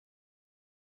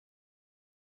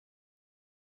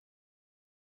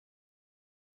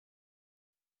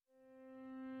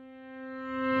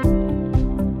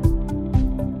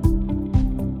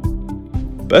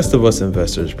Best of Us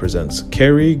Investors presents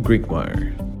Kerry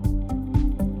Grinkmeyer.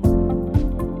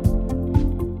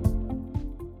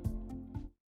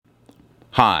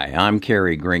 Hi, I'm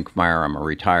Kerry Grinkmeyer. I'm a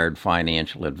retired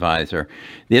financial advisor.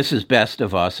 This is Best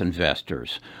of Us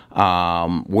Investors.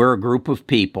 We're a group of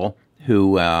people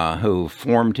who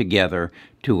form together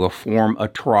to form a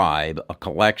tribe, a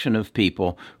collection of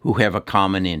people who have a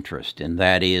common interest, and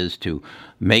that is to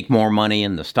make more money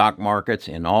in the stock markets,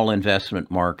 in all investment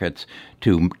markets,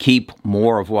 to keep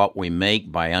more of what we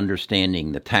make by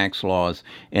understanding the tax laws,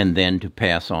 and then to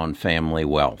pass on family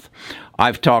wealth.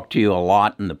 I've talked to you a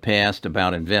lot in the past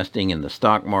about investing in the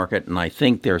stock market, and I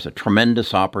think there's a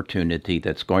tremendous opportunity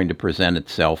that's going to present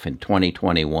itself in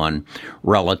 2021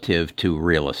 relative to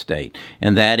real estate.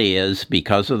 And that is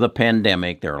because of the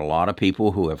pandemic, there are a lot of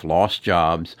people who have lost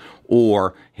jobs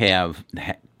or have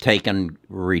taken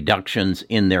reductions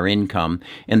in their income,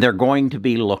 and they're going to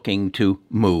be looking to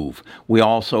move. We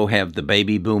also have the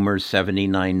baby boomers,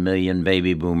 79 million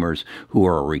baby boomers who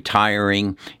are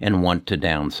retiring and want to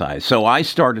downsize. So I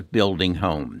started building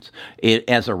homes.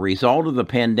 As a result of the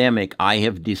pandemic, I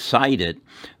have decided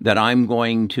that I'm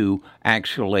going to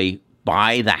actually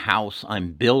buy the house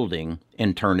I'm building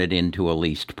and turn it into a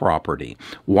leased property.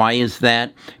 Why is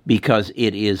that? Because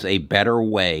it is a better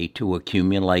way to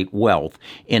accumulate wealth,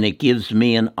 and it gives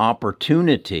me an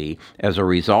opportunity as a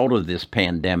result of this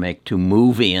pandemic to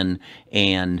move in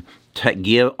and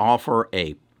to offer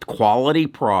a quality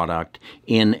product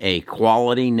in a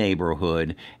quality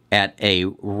neighborhood at a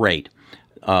rate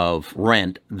of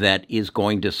rent that is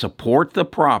going to support the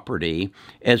property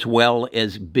as well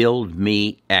as build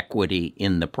me equity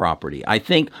in the property. I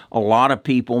think a lot of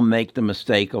people make the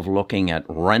mistake of looking at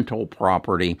rental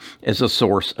property as a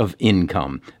source of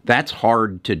income. That's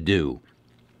hard to do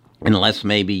unless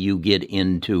maybe you get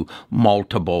into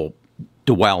multiple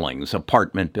dwellings,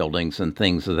 apartment buildings, and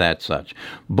things of that such.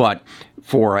 But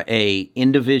for a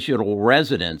individual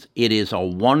residence, it is a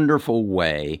wonderful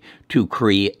way to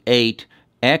create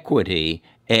equity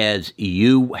as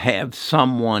you have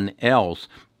someone else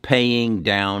paying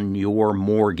down your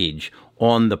mortgage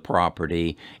on the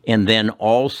property, and then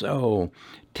also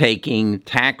taking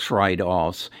tax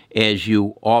write-offs as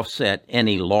you offset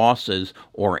any losses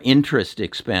or interest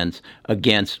expense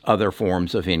against other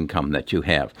forms of income that you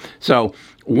have. So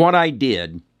what I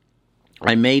did,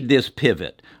 I made this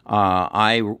pivot.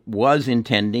 I was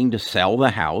intending to sell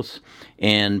the house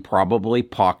and probably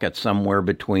pocket somewhere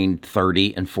between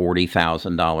 $30,000 and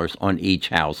 $40,000 on each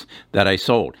house that I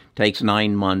sold. Takes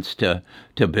 9 months to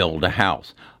build a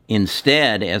house.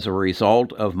 Instead, as a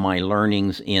result of my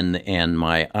learnings and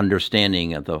my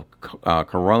understanding of the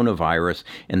coronavirus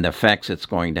and the effects it's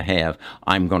going to have,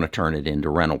 I'm going to turn it into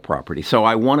rental property. So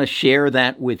I want to share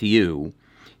that with you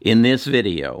in this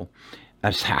video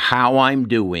as how I'm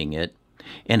doing it,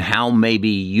 and how maybe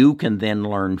you can then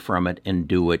learn from it and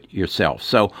do it yourself.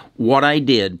 So what I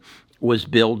did was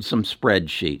build some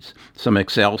spreadsheets, some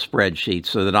Excel spreadsheets,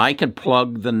 so that I could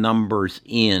plug the numbers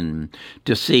in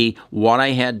to see what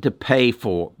I had to pay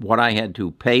for,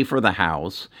 the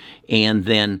house, and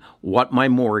then what my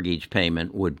mortgage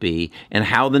payment would be, and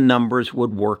how the numbers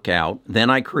would work out. Then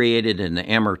I created an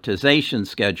amortization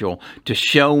schedule to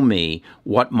show me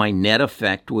what my net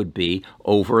effect would be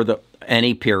over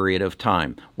any period of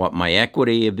time, what my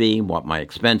equity would be, what my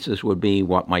expenses would be,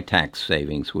 what my tax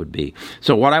savings would be.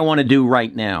 So what I want to do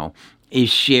right now is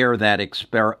share that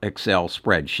Excel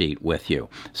spreadsheet with you.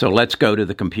 So let's go to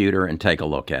the computer and take a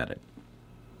look at it.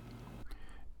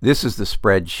 This is the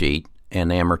spreadsheet and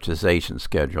amortization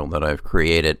schedule that I've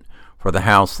created for the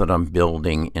house that I'm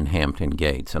building in Hampton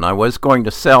Gates. And I was going to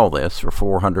sell this for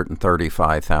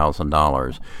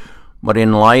 $435,000. But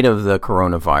in light of the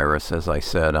coronavirus, as I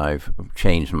said, I've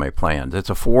changed my plans.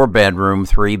 It's a 4-bedroom,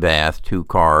 3-bath,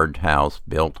 2-car house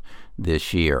built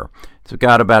this year. It's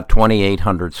got about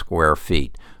 2,800 square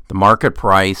feet. The market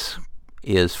price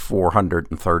is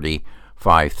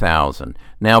 $435,000.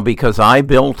 Now, because I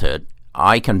built it,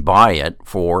 I can buy it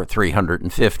for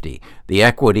 $350,000. The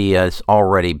equity is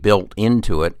already built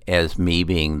into it as me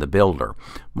being the builder.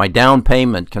 My down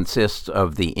payment consists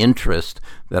of the interest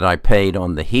that I paid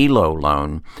on the HELO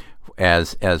loan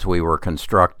as we were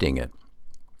constructing it.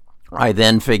 I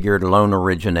then figured loan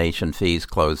origination fees,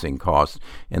 closing costs,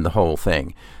 and the whole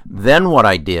thing. Then what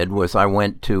I did was I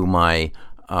went to my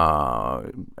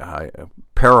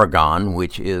Paragon,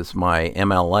 which is my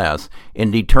MLS,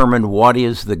 and determine what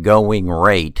is the going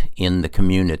rate in the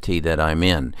community that I'm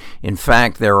in. In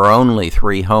fact, there are only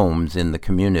 3 homes in the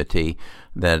community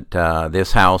that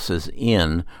this house is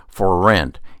in for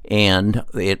rent, and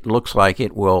it looks like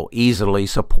it will easily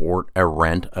support a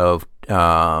rent of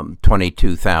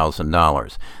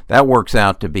 $22,000. That works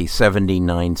out to be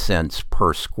 79 cents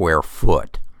per square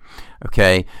foot.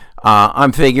 Okay,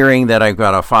 I'm figuring that I've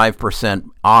got a 5%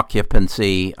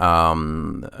 occupancy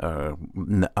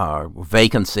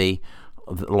vacancy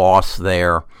loss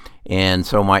there, and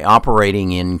so my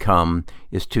operating income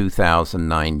is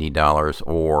 $2,090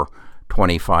 or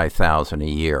 $25,000 a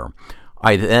year.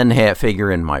 I then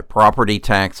figure in my property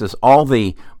taxes. All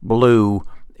the blue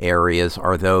areas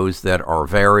are those that are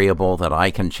variable that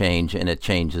I can change, and it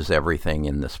changes everything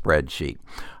in the spreadsheet.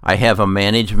 I have a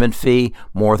management fee.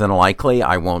 More than likely,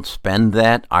 I won't spend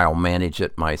that. I'll manage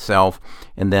it myself.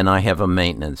 And then I have a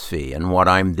maintenance fee. And what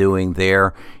I'm doing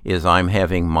there is I'm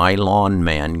having my lawn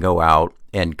man go out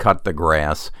and cut the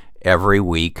grass every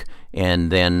week.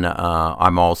 And then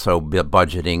I'm also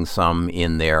budgeting some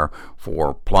in there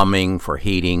for plumbing, for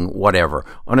heating, whatever.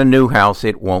 On a new house,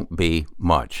 it won't be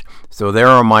much. So there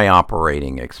are my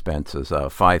operating expenses,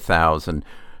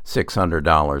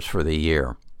 $5,600 for the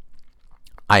year.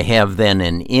 I have then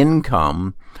an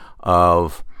income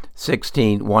of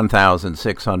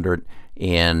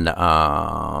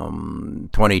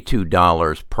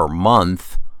 $1,622 per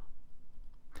month,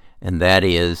 and that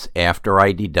is after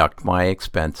I deduct my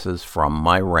expenses from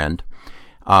my rent.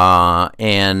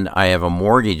 And I have a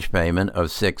mortgage payment of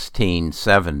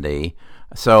 $1,670.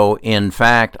 So in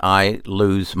fact, I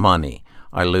lose money.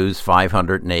 I lose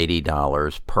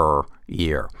 $580 per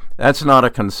year. That's not a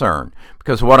concern,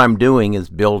 because what I'm doing is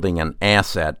building an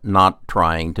asset, not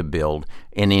trying to build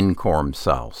an income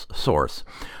source.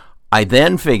 I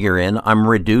then figure in I'm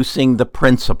reducing the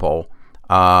principal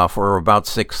for about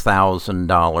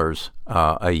 $6,000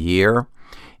 a year,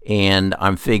 and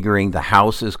I'm figuring the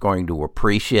house is going to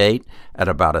appreciate at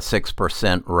about a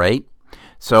 6% rate.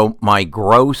 So my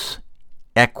gross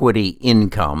equity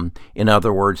income, in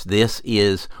other words, this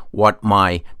is what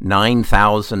my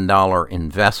 $9,000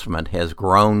 investment has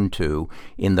grown to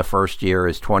in the first year,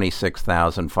 is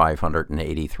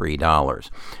 $26,583.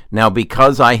 Now,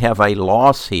 because I have a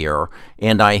loss here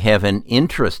and I have an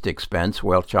interest expense,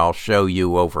 which I'll show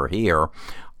you over here,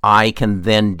 I can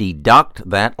then deduct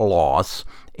that loss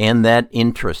and that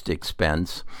interest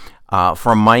expense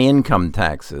from my income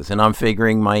taxes. And I'm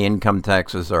figuring my income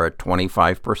taxes are at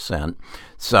 25%.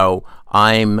 So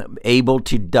I'm able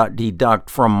to deduct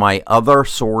from my other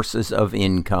sources of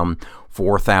income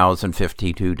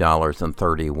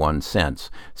 $4,052.31.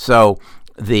 So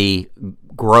the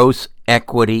gross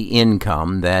equity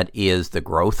income, that is the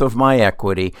growth of my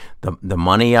equity, the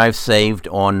money I've saved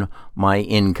on my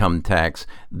income tax,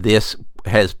 this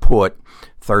has put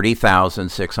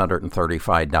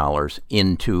 $30,635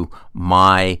 into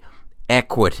my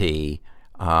equity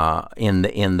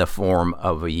in the form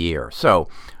of a year. So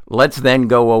let's then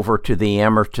go over to the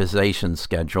amortization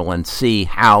schedule and see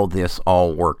how this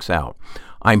all works out.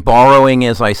 I'm borrowing,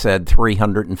 as I said,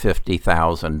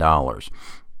 $350,000.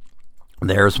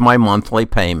 There's my monthly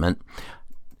payment.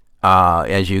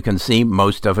 As you can see,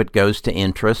 most of it goes to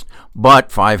interest, but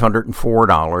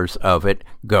 $504 of it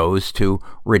goes to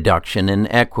reduction in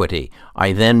equity.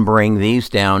 I then bring these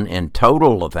down and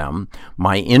total of them.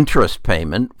 My interest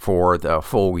payment for the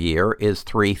full year is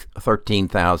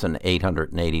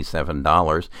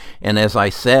 $13,887. And as I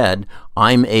said,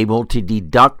 I'm able to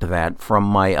deduct that from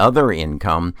my other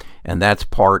income, and that's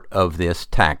part of this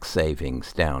tax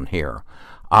savings down here.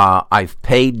 I've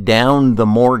paid down the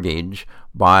mortgage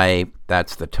by,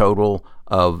 that's the total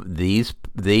of these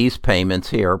payments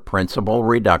here, principal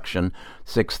reduction,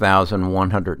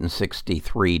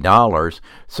 $6,163.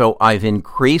 So I've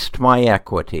increased my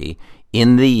equity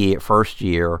in the first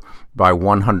year by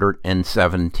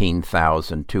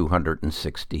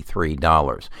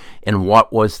 $117,263. And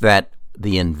what was that,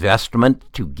 the investment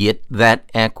to get that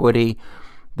equity?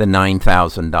 The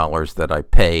 $9,000 that I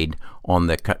paid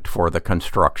for the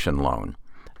construction loan.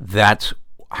 That's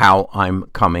how I'm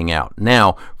coming out.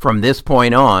 Now, from this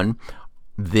point on,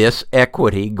 this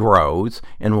equity grows,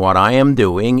 and what I am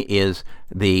doing is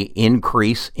the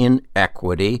increase in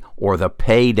equity, or the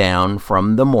pay down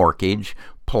from the mortgage,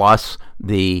 plus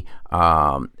the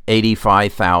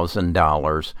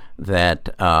 $85,000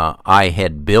 that I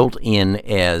had built in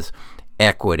as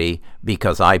equity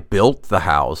because I built the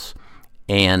house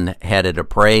and had it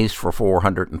appraised for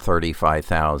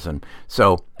 $435,000.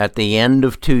 So at the end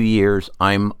of 2 years,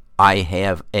 I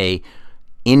have a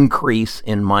increase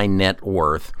in my net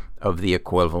worth of the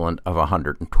equivalent of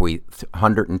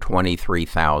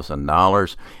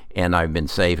 $123,000, and I've been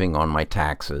saving on my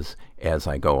taxes as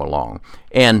I go along.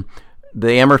 And the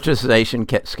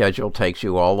amortization schedule takes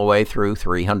you all the way through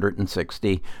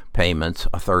 360 payments,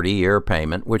 a 30-year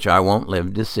payment, which I won't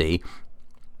live to see.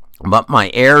 but my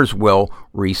heirs will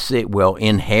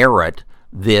inherit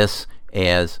this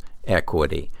as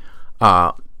equity.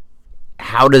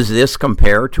 How does this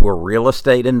compare to a real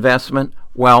estate investment?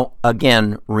 Well,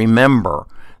 again, remember,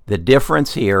 the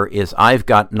difference here is I've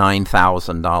got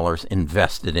 $9,000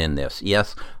 invested in this.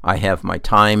 Yes, I have my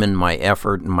time and my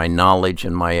effort and my knowledge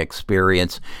and my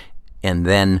experience. And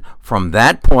then from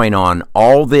that point on,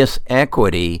 all this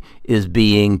equity is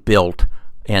being built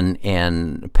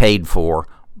and paid for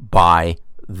by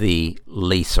the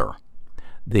leaser,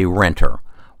 the renter.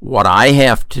 What I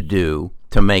have to do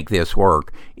to make this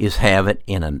work is have it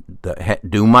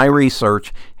do my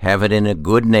research, have it in a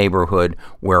good neighborhood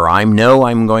where I know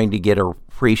I'm going to get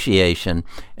appreciation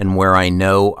and where I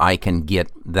know I can get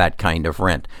that kind of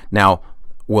rent. Now,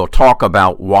 we'll talk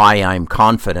about why I'm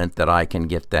confident that I can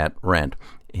get that rent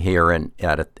here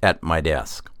at my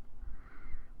desk.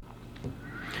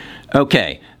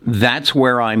 Okay, that's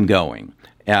where I'm going.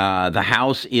 The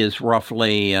house is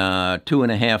roughly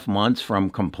 2.5 months from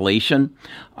completion.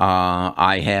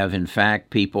 I have, in fact,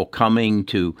 people coming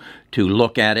to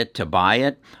look at it, to buy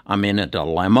it. I'm in a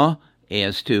dilemma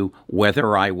as to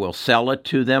whether I will sell it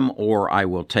to them or I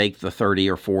will take the $30,000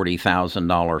 or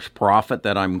 $40,000 profit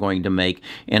that I'm going to make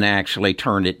and actually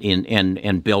turn it in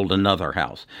and build another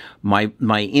house. My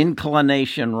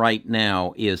inclination right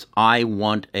now is I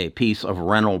want a piece of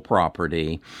rental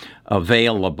property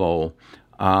available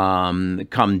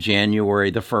come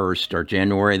January the 1st or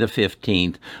January the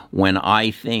 15th, when I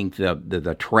think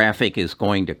the traffic is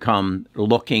going to come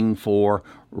looking for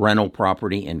rental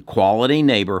property in quality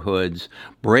neighborhoods,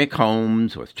 brick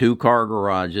homes with 2-car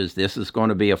garages. This is going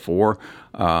to be a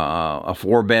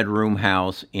 4-bedroom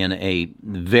house in a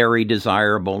very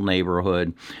desirable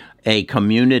neighborhood, a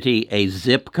community, a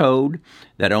zip code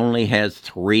that only has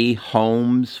 3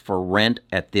 homes for rent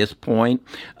at this point,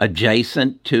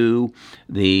 adjacent to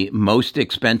the most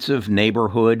expensive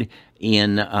neighborhood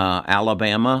in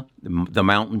Alabama, the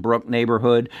Mountain Brook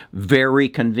neighborhood, very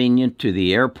convenient to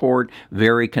the airport,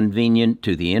 very convenient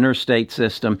to the interstate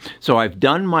system. So I've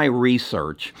done my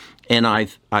research, and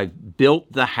I've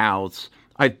built the house.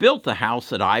 I've built the house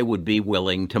that I would be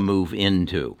willing to move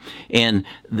into, and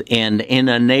in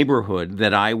a neighborhood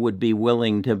that I would be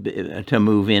willing to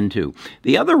move into.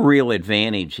 The other real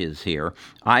advantage is here,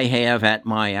 I have at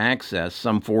my access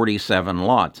some 47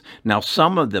 lots. Now,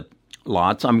 some of the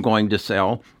lots I'm going to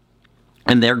sell,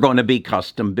 and they're going to be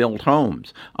custom-built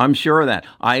homes. I'm sure of that.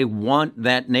 I want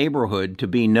that neighborhood to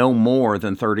be no more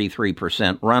than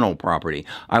 33% rental property.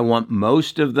 I want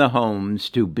most of the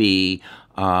homes to be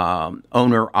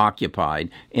owner-occupied,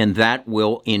 and that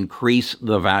will increase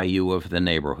the value of the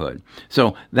neighborhood.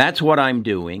 So that's what I'm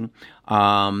doing.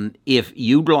 If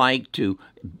you'd like to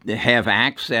have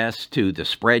access to the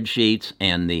spreadsheets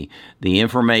and the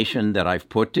information that I've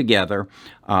put together,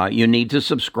 you need to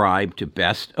subscribe to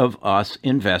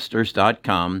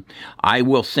bestofusinvestors.com. I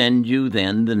will send you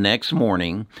then the next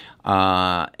morning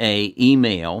a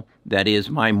email that is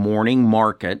my morning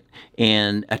market,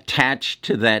 and attached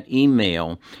to that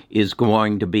email is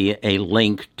going to be a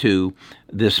link to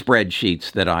the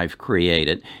spreadsheets that I've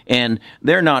created. And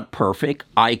they're not perfect.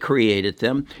 I created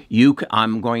them.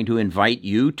 I'm going to invite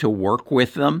you to work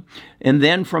with them. And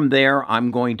then from there,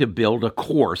 I'm going to build a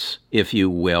course, if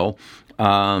you will,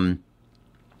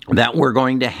 that we're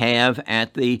going to have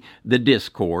at the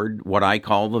Discord, what I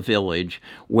call the Village,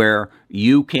 where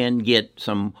you can get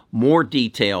some more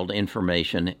detailed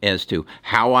information as to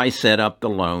how I set up the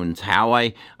loans, how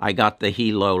I got the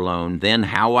HELO loan, then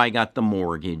how I got the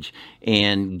mortgage,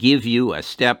 and give you a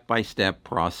step-by-step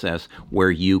process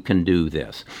where you can do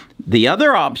this. The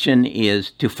other option is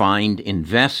to find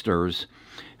investors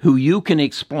who you can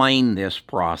explain this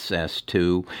process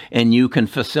to, and you can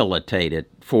facilitate it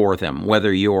for them,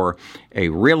 whether you're a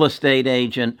real estate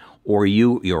agent or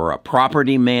you're a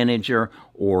property manager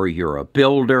or you're a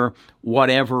builder,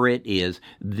 whatever it is,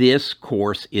 this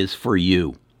course is for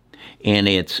you. And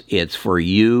it's for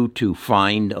you to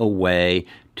find a way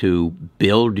to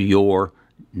build your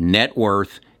net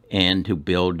worth and to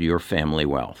build your family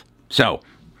wealth. So,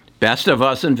 Best of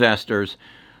Us Investors,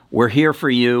 we're here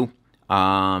for you.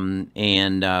 And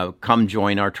come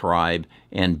join our tribe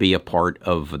and be a part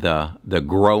of the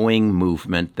growing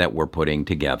movement that we're putting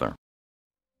together.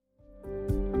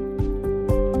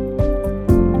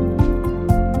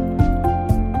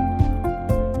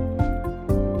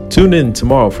 Tune in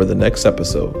tomorrow for the next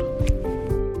episode.